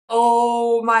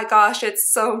Oh my gosh,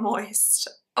 it's so moist.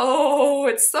 Oh,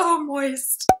 it's so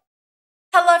moist.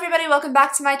 Hello everybody, welcome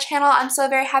back to my channel. I'm so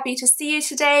very happy to see you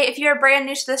today. If you're brand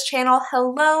new to this channel,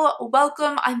 hello,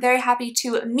 welcome. I'm very happy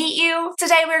to meet you.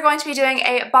 Today we're going to be doing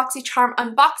a Boxycharm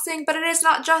unboxing, but it is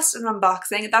not just an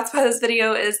unboxing. That's why this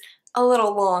video is a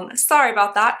little long. Sorry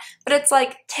about that, but it's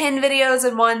like 10 videos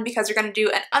in one because we're going to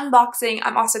do an unboxing.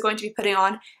 I'm also going to be putting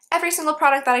on every single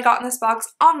product that I got in this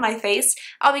box on my face.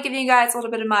 I'll be giving you guys a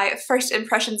little bit of my first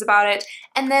impressions about it,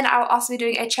 and then I'll also be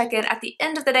doing a check-in at the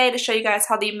end of the day to show you guys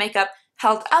how the makeup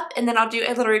held up, and then I'll do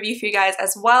a little review for you guys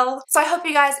as well. So I hope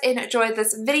you guys enjoyed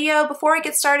this video. Before we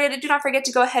get started, do not forget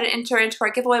to go ahead and enter into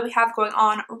our giveaway we have going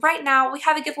on right now. We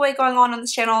have a giveaway going on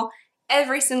this channel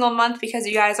every single month because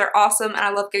you guys are awesome and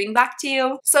I love giving back to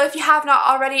you. So if you have not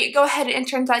already, go ahead and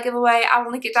enter into that giveaway. I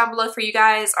will link it down below for you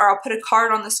guys, or I'll put a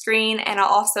card on the screen and I'll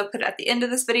also put it at the end of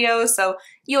this video, so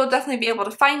you'll definitely be able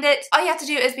to find it. All you have to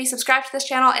do is be subscribed to this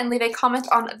channel and leave a comment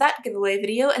on that giveaway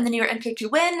video, and then you're entered to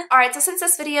win. Alright, so since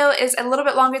this video is a little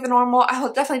bit longer than normal, I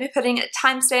will definitely be putting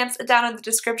timestamps down in the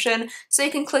description so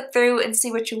you can click through and see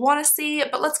what you want to see,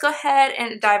 but let's go ahead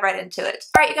and dive right into it.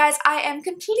 Alright you guys, I am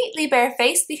completely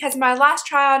barefaced because my last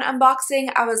try on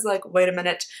unboxing, I was like, wait a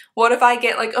minute, what if I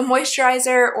get like a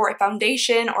moisturizer or a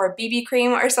foundation or a BB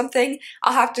cream or something?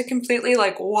 I'll have to completely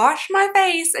like wash my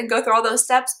face and go through all those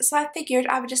steps, so I figured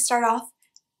I would just start off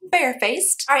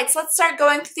barefaced. Alright, so let's start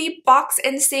going through the box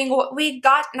and seeing what we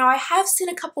got. Now I have seen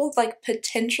a couple of like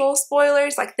potential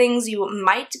spoilers, like things you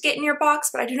might get in your box,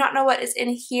 but I do not know what is in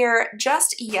here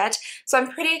just yet, so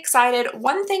I'm pretty excited.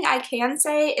 One thing I can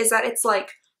say is that it's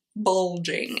like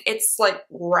bulging. It's like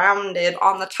rounded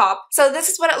on the top. So this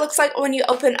is what it looks like when you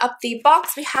open up the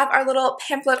box. We have our little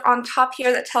pamphlet on top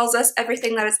here that tells us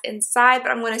everything that is inside,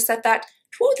 but I'm going to set that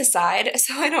to the side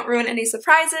so I don't ruin any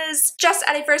surprises. Just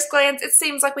at a first glance, it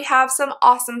seems like we have some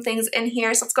awesome things in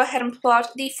here, so let's go ahead and pull out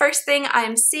the first thing I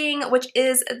am seeing, which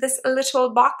is this little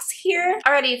box here.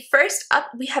 Alrighty, first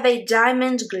up we have a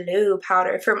Diamond Glow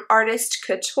powder from artist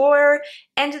Couture,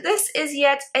 and this is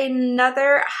yet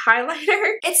another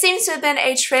highlighter. It seems to have been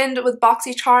a trend with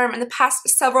Boxycharm in the past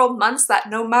several months that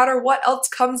no matter what else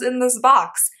comes in this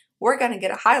box, we're gonna get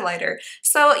a highlighter.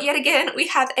 So yet again, we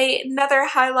have another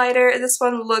highlighter. This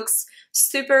one looks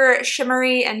super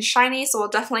shimmery and shiny, so we'll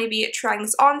definitely be trying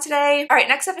this on today. Alright,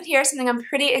 next up in here is something I'm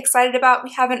pretty excited about.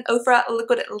 We have an Ofra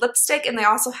liquid lipstick, and they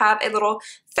also have a little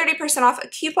 30% off a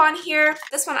coupon here.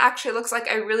 This one actually looks like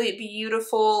a really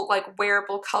beautiful, like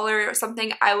wearable color, or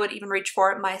something I would even reach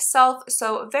for myself,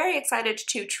 so very excited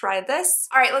to try this.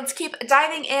 Alright, let's keep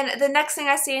diving in. The next thing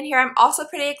I see in here I'm also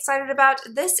pretty excited about.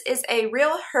 This is a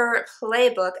Real Her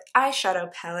Playbook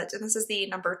eyeshadow palette, and this is the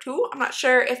number 2. I'm not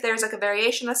sure if there's like a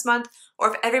variation this month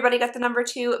or if everybody got the number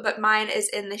 2, but mine is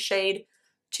in the shade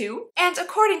 2. And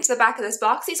according to the back of this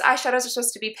box, these eyeshadows are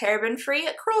supposed to be paraben-free,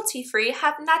 cruelty-free,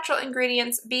 have natural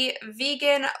ingredients, be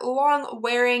vegan,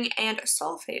 long-wearing, and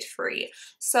sulfate-free.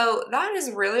 So that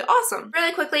is really awesome.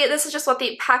 Really quickly, this is just what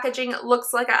the packaging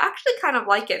looks like. I actually kind of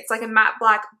like it. It's like a matte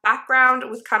black background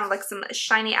with kind of like some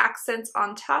shiny accents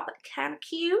on top. Kind of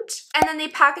cute. And then the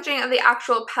packaging of the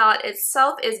actual palette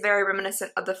itself is very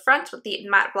reminiscent of the front with the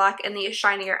matte black and the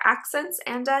shinier accents,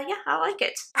 and yeah, I like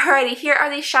it. Alrighty, here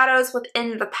are the shadows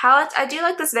within the palette. I do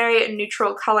like this very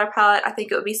neutral color palette. I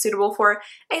think it would be suitable for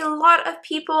a lot of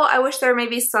people. I wish there were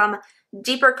maybe some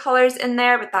deeper colors in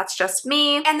there, but that's just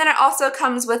me. And then it also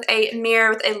comes with a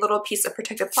mirror with a little piece of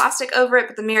protective plastic over it,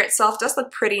 but the mirror itself does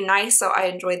look pretty nice, so I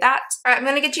enjoy that. Alright, I'm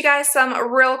gonna get you guys some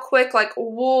real quick like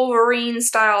Wolverine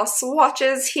style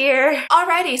swatches here.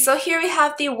 Alrighty, so here we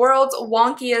have the world's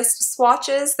wonkiest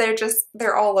swatches.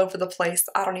 They're all over the place.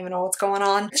 I don't even know what's going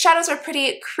on. The shadows are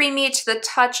pretty creamy to the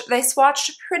touch. They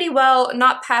swatched pretty well,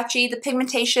 not patchy. The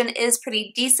pigmentation is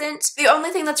pretty decent. The only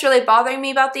thing that's really bothering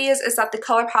me about these is that the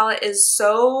color palette is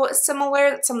so similar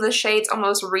that some of the shades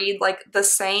almost read like the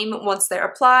same once they're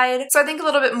applied. So I think a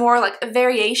little bit more like a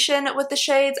variation with the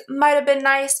shades might have been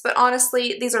nice, but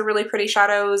honestly, these are really pretty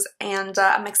shadows, and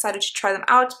I'm excited to try them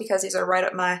out because these are right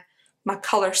up my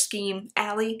color scheme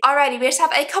alley. Alrighty, we just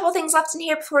have a couple things left in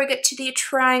here before we get to the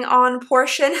trying on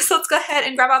portion. So let's go ahead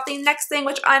and grab out the next thing,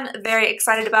 which I'm very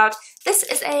excited about. This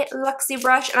is a Luxie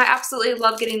brush, and I absolutely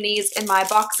love getting these in my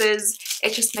boxes.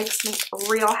 It just makes me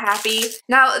real happy.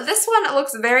 Now, this one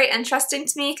looks very interesting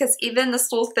to me because even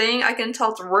this little thing, I can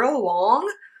tell it's real long.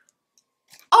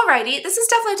 Alrighty, this is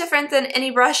definitely different than any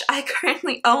brush I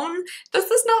currently own. Does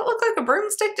this not look like a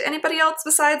broomstick to anybody else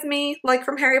besides me, like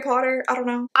from Harry Potter? I don't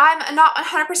know. I'm not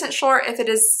 100% sure if it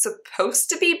is supposed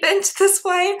to be bent this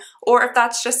way or if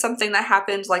that's just something that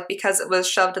happened like because it was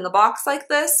shoved in the box like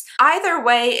this. Either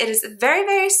way, it is very,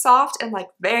 very soft and like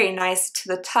very nice to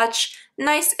the touch.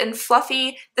 Nice and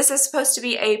fluffy. This is supposed to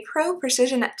be a Pro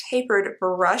Precision Tapered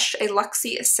brush, a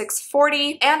Luxie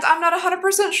 640, and I'm not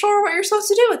 100% sure what you're supposed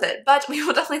to do with it, but we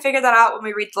will definitely figure that out when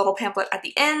we read the little pamphlet at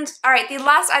the end. Alright, the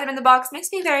last item in the box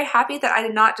makes me very happy that I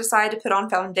did not decide to put on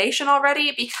foundation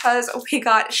already because we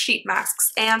got sheet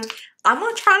masks, and I'm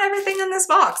gonna try on everything in this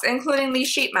box, including these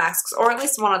sheet masks, or at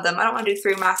least one of them. I don't want to do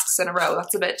 3 masks in a row.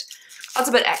 That's a bit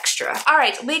extra.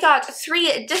 Alright, we got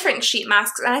 3 different sheet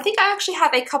masks, and I think I actually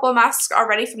have a couple of masks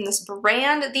already from this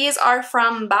brand. These are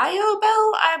from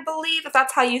Biobelle, I believe, if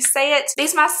that's how you say it.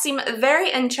 These masks seem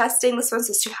very interesting. This one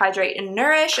says to hydrate and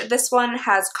nourish. This one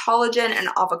has collagen and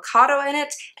avocado in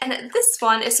it, and this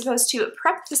one is supposed to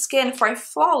prep the skin for a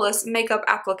flawless makeup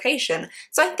application.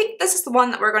 So I think this is the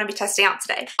one that we're going to be testing out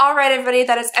today. Alright everybody,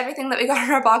 that is everything that we got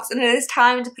in our box, and it is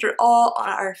time to put it all on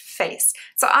our face.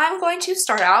 So I'm going to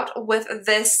start out with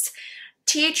this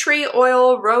tea tree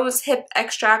oil rose hip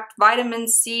extract vitamin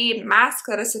C mask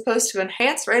that is supposed to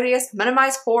enhance radius,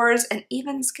 minimize pores, and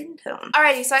even skin tone.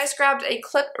 Alrighty, so I just grabbed a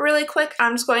clip really quick.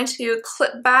 I'm just going to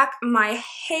clip back my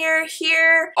hair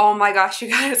here. Oh my gosh, you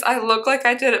guys, I look like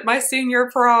I did at my senior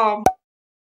prom.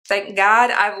 Thank God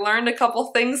I've learned a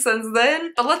couple things since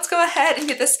then. But let's go ahead and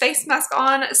get this face mask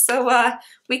on so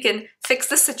we can fix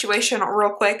the situation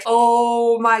real quick.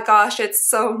 Oh my gosh, it's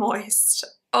so moist.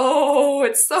 Oh,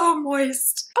 it's so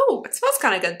moist. Oh, it smells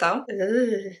kind of good though.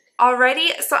 Ugh.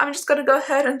 Alrighty, so I'm just gonna go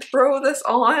ahead and throw this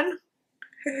on.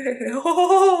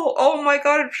 Oh my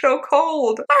god, it's so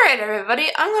cold. Alright everybody,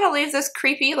 I'm gonna leave this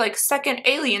creepy like second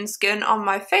alien skin on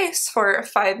my face for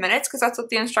 5 minutes because that's what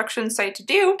the instructions say to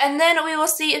do, and then we will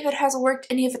see if it has worked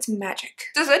any of its magic.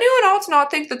 Does anyone else not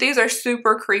think that these are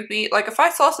super creepy? Like if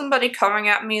I saw somebody coming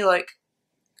at me, like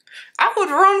I would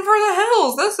run for the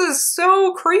hills. This is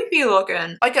so creepy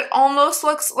looking. Like it almost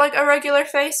looks like a regular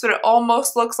face, but it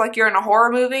almost looks like you're in a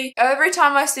horror movie. Every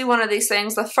time I see one of these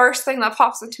things, the first thing that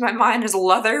pops into my mind is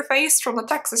Leatherface from the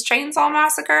Texas Chainsaw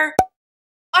Massacre.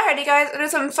 Alrighty guys, it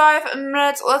is in 5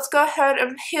 minutes. Let's go ahead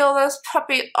and peel this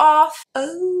puppy off.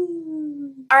 Oh.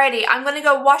 Alrighty, I'm gonna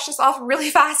go wash this off really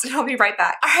fast and I'll be right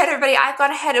back. Alright everybody, I've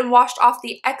gone ahead and washed off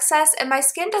the excess and my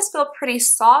skin does feel pretty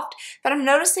soft, but I'm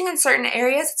noticing in certain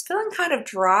areas it's feeling kind of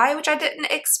dry, which I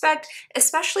didn't expect,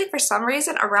 especially for some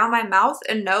reason around my mouth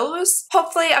and nose.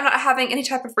 Hopefully I'm not having any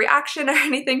type of reaction or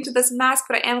anything to this mask,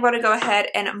 but I am going to go ahead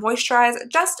and moisturize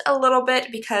just a little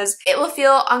bit because it will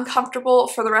feel uncomfortable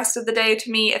for the rest of the day to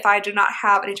me if I do not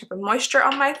have any type of moisture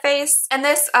on my face. And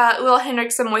this Will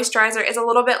Hendrickson moisturizer is a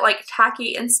little bit like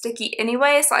tacky and sticky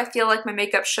anyway, so I feel like my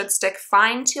makeup should stick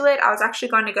fine to it. I was actually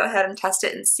going to go ahead and test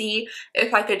it and see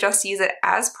if I could just use it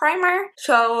as primer.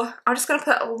 So I'm just going to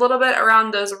put a little bit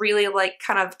around those really like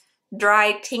kind of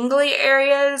dry, tingly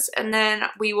areas, and then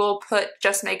we will put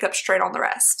just makeup straight on the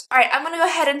rest. Alright, I'm going to go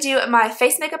ahead and do my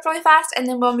face makeup really fast, and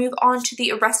then we'll move on to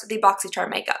the rest of the Boxycharm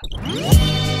makeup.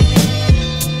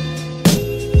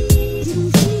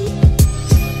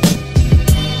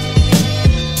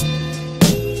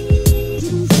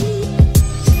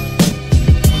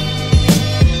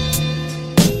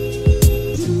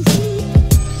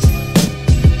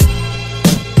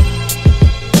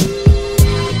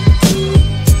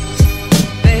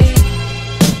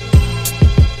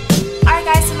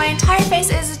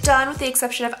 With the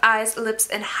exception of eyes, lips,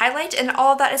 and highlight, and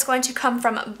all that is going to come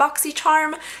from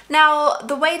Boxycharm. Now,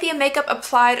 the way the makeup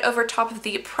applied over top of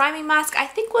the priming mask I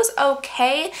think was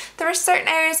okay. There were certain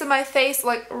areas of my face,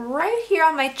 like right here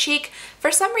on my cheek,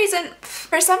 for some reason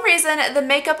the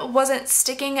makeup wasn't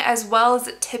sticking as well as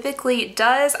it typically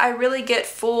does. I really get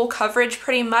full coverage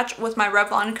pretty much with my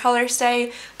Revlon Color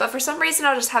Stay, but for some reason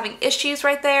I was just having issues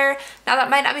right there. Now that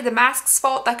might not be the mask's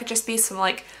fault, that could just be some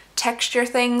like texture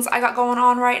things I got going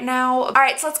on right now.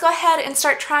 Alright, so let's go ahead and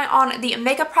start trying on the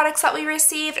makeup products that we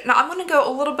received. Now I'm going to go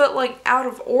a little bit like out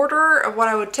of order of what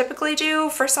I would typically do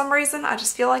for some reason. I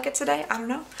just feel like it today. I don't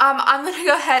know. I'm going to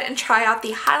go ahead and try out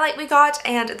the highlight we got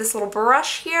and this little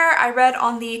brush here. I read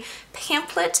on the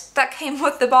pamphlet that came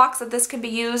with the box that this can be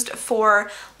used for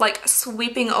like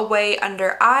sweeping away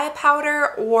under eye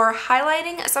powder or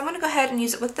highlighting. So I'm going to go ahead and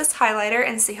use it with this highlighter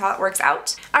and see how it works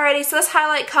out. Alrighty, so this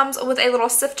highlight comes with a little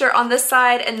sifter on this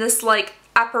side and this like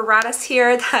apparatus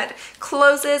here that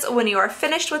closes when you are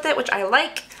finished with it, which I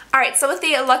like. Alright, so with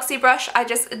the Luxie brush I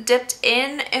just dipped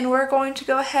in and we're going to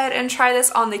go ahead and try this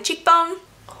on the cheekbone.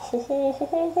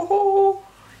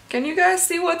 Can you guys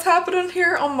see what's happening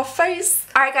here on my face?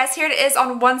 Alright guys, here it is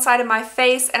on one side of my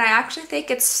face, and I actually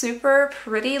think it's super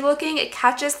pretty looking. It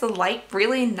catches the light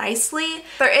really nicely.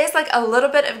 There is like a little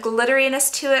bit of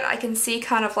glitteriness to it. I can see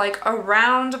kind of like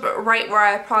around, but right where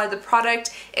I applied the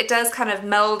product, it does kind of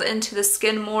meld into the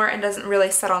skin more and doesn't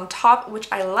really set on top, which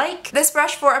I like. This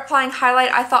brush for applying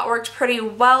highlight I thought worked pretty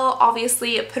well.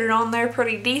 Obviously it put it on there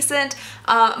pretty decent.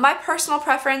 My personal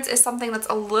preference is something that's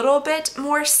a little bit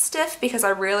more stiff because I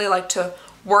really like to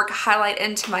work highlight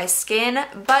into my skin,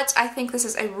 but I think this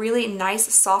is a really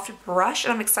nice soft brush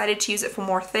and I'm excited to use it for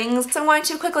more things. So I'm going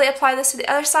to quickly apply this to the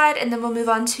other side and then we'll move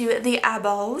on to the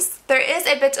eyeballs. There is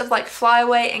a bit of like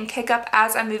flyaway and kick up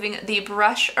as I'm moving the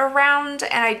brush around,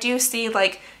 and I do see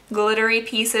like glittery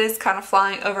pieces kind of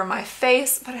flying over my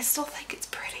face, but I still think it's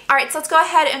pretty. Alright, so let's go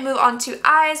ahead and move on to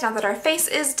eyes now that our face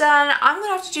is done. I'm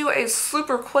gonna have to do a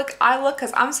super quick eye look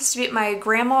because I'm supposed to be at my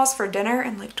grandma's for dinner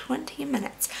in like 20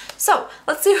 minutes. So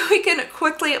let's see what we can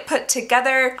quickly put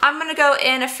together. I'm gonna go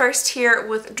in first here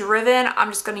with Driven.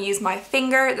 I'm just gonna use my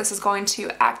finger. This is going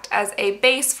to act as a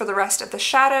base for the rest of the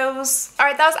shadows.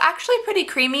 Alright, that was actually pretty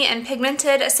creamy and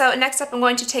pigmented. So next up I'm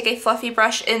going to take a fluffy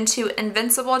brush into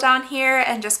Invincible down here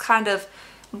and just kind of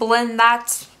blend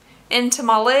that into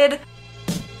my lid.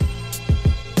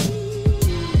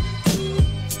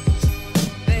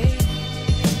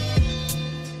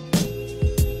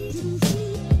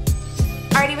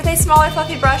 Alrighty, with a smaller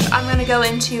fluffy brush, I'm going to go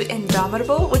into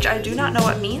Indomitable, which I do not know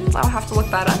what means. I'll have to look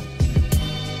that up.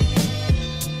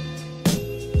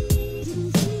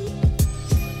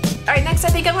 Alright, next I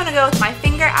think I'm going to go with my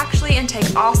finger actually and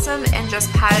take Awesome and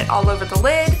just pat it all over the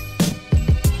lid.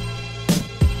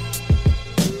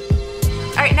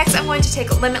 Alright, next I'm going to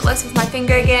take Limitless with my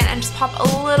finger again and just pop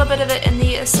a little bit of it in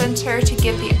the center to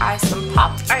give the eye some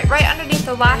pop. Alright, right underneath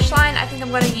the lash line, I think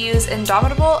I'm going to use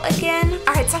Indomitable again.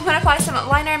 Alright, so I'm going to apply some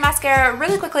liner and mascara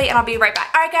really quickly and I'll be right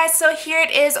back. Alright guys, so here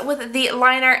it is with the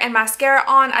liner and mascara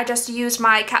on. I just used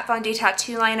my Kat Von D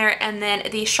Tattoo liner and then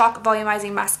the Shock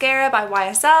Volumizing Mascara by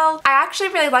YSL. I actually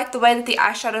really liked the way that the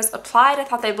eyeshadows applied. I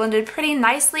thought they blended pretty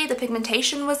nicely. The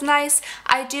pigmentation was nice.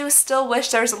 I do still wish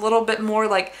there was a little bit more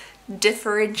like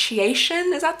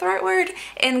differentiation, is that the right word,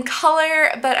 in color,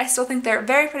 but I still think they're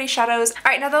very pretty shadows.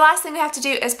 Alright, now the last thing we have to do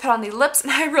is put on the lips,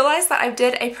 and I realized that I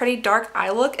did a pretty dark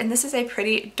eye look, and this is a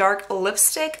pretty dark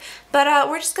lipstick, but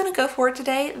we're just gonna go for it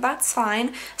today. That's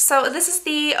fine. So this is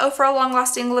the Ofra Long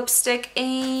Lasting Lipstick,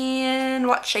 and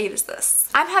what shade is this?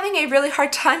 I'm having a really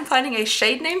hard time finding a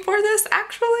shade name for this,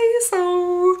 actually,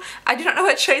 so I do not know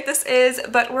what shade this is,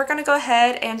 but we're gonna go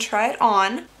ahead and try it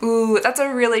on. Ooh, that's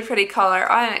a really pretty color.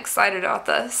 I'm excited about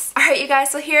this. Alright, you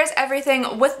guys, so here's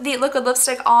everything with the liquid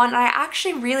lipstick on, and I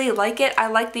actually really like it. I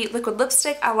like the liquid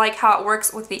lipstick. I like how it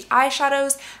works with the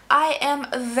eyeshadows. I am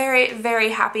very, very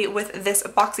happy with this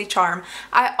Boxycharm.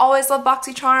 I always love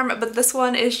Boxycharm, but this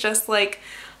one is just like,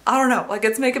 I don't know, like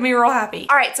it's making me real happy.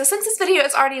 Alright, so since this video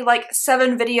is already like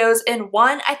 7 videos in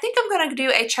one, I think I'm gonna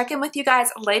do a check-in with you guys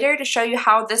later to show you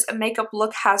how this makeup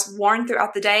look has worn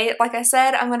throughout the day. Like I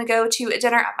said, I'm gonna go to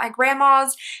dinner at my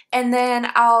grandma's and then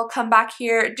I'll come back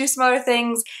here, do some other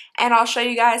things, and I'll show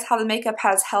you guys how the makeup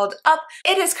has held up.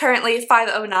 It is currently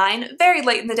 5:09, very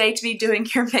late in the day to be doing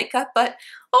your makeup, but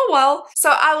oh well. So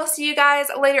I will see you guys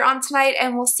later on tonight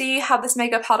and we'll see how this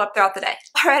makeup held up throughout the day.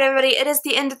 Alright everybody, it is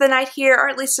the end of the night here, or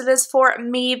at least it is for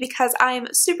me because I am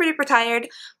super duper tired.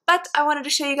 But I wanted to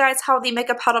show you guys how the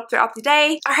makeup held up throughout the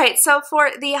day. Alright, so for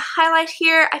the highlight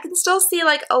here, I can still see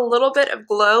like a little bit of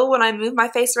glow when I move my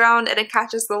face around and it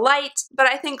catches the light. But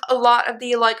I think a lot of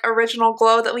the like original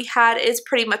glow that we had is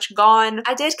pretty much gone.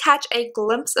 I did catch a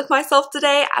glimpse of myself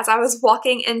today as I was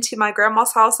walking into my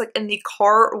grandma's house like in the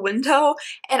car window,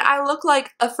 and I look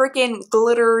like a freaking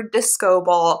glitter disco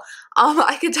ball.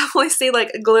 I could definitely see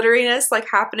like glitteriness like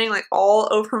happening like all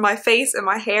over my face and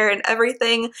my hair and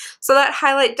everything. So that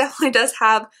highlight definitely does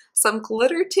have some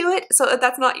glitter to it. So if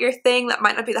that's not your thing, that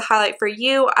might not be the highlight for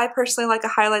you. I personally like a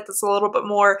highlight that's a little bit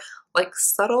more like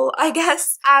subtle, I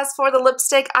guess. As for the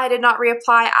lipstick, I did not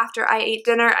reapply after I ate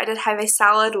dinner. I did have a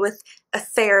salad with a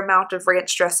fair amount of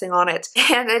ranch dressing on it,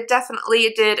 and it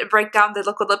definitely did break down the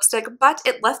liquid lipstick, but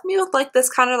it left me with like this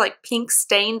kind of like pink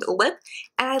stained lip,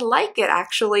 and I like it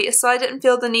actually, so I didn't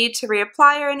feel the need to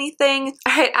reapply or anything.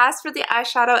 Alright, as for the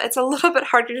eyeshadow, it's a little bit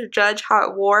harder to judge how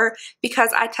it wore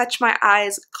because I touch my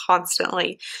eyes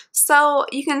constantly. So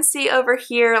you can see over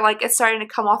here like it's starting to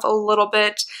come off a little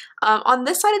bit. On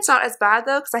this side it's not as bad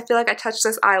though, because I feel like I touched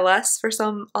this eye less for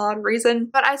some odd reason,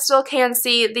 but I still can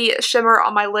see the shimmer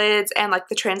on my lids and like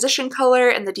the transition color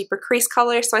and the deeper crease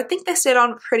color, so I think they stayed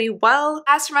on pretty well.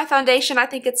 As for my foundation, I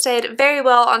think it stayed very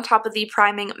well on top of the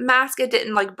priming mask. It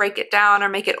didn't like break it down or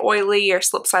make it oily or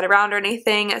slip side around or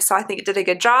anything, so I think it did a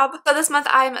good job. So this month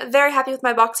I'm very happy with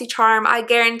my Boxycharm. I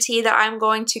guarantee that I'm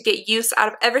going to get use out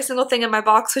of every single thing in my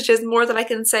box, which is more than I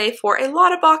can say for a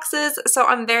lot of boxes, so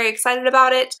I'm very excited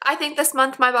about it. I think this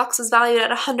month my box was valued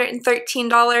at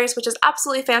 $113, which is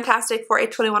absolutely fantastic for a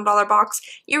 $21 box.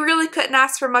 You really couldn't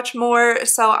ask for much more,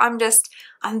 so I'm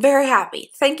very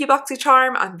happy. Thank you,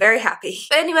 Boxycharm. I'm very happy.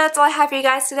 But anyway, that's all I have for you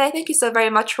guys today. Thank you so very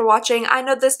much for watching. I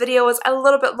know this video was a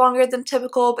little bit longer than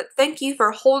typical, but thank you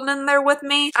for holding in there with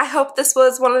me. I hope this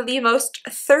was one of the most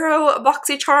thorough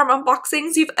Boxycharm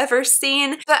unboxings you've ever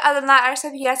seen. But other than that, I just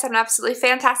hope you guys have an absolutely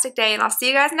fantastic day, and I'll see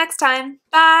you guys next time.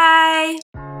 Bye!